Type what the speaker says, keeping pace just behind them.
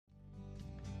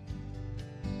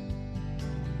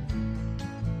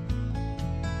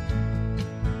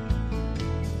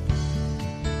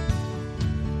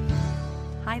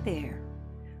there.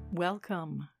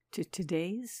 Welcome to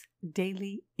today's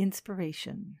Daily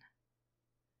Inspiration.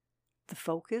 The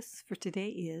focus for today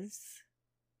is,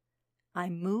 I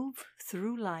move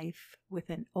through life with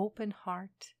an open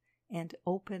heart and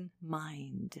open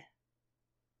mind.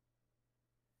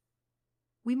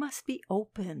 We must be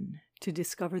open to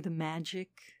discover the magic,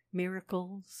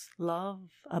 miracles,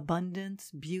 love, abundance,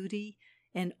 beauty,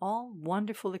 and all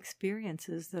wonderful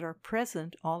experiences that are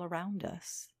present all around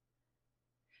us.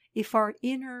 If our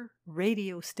inner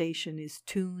radio station is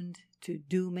tuned to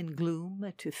doom and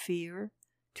gloom, to fear,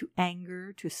 to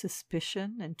anger, to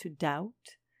suspicion, and to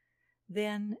doubt,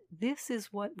 then this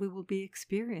is what we will be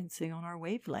experiencing on our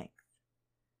wavelength.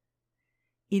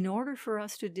 In order for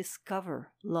us to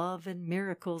discover love and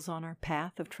miracles on our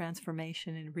path of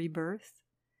transformation and rebirth,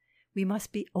 we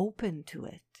must be open to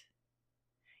it.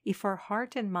 If our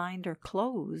heart and mind are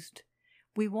closed,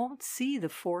 we won't see the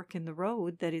fork in the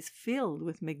road that is filled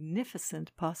with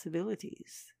magnificent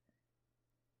possibilities.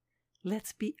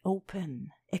 Let's be open,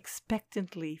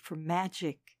 expectantly for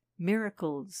magic,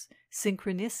 miracles,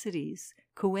 synchronicities,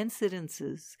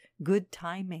 coincidences, good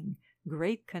timing,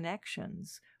 great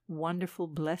connections, wonderful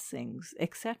blessings,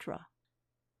 etc.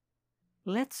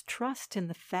 Let's trust in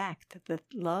the fact that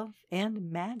love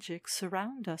and magic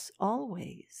surround us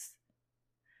always.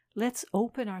 Let's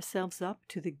open ourselves up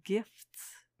to the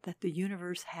gifts that the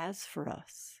universe has for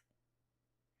us.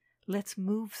 Let's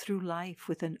move through life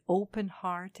with an open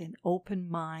heart and open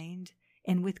mind,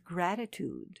 and with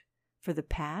gratitude for the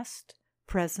past,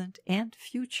 present, and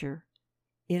future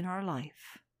in our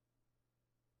life.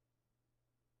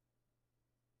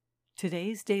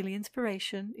 Today's daily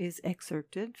inspiration is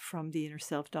excerpted from the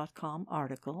InnerSelf.com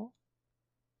article,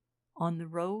 On the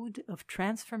Road of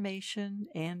Transformation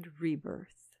and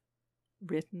Rebirth,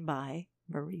 written by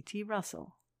Marie T.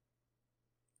 Russell.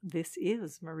 This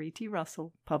is Marie T.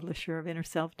 Russell, publisher of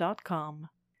InnerSelf.com,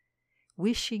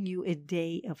 wishing you a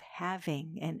day of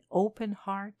having an open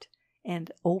heart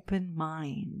and open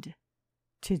mind,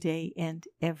 today and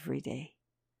every day.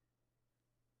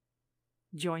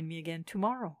 Join me again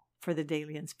tomorrow for the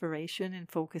daily inspiration and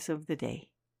focus of the day.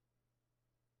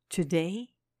 Today,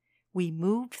 we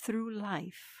move through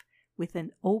life with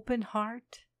an open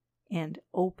heart and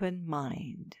open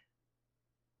mind.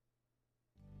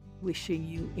 Wishing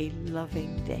you a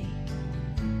loving day.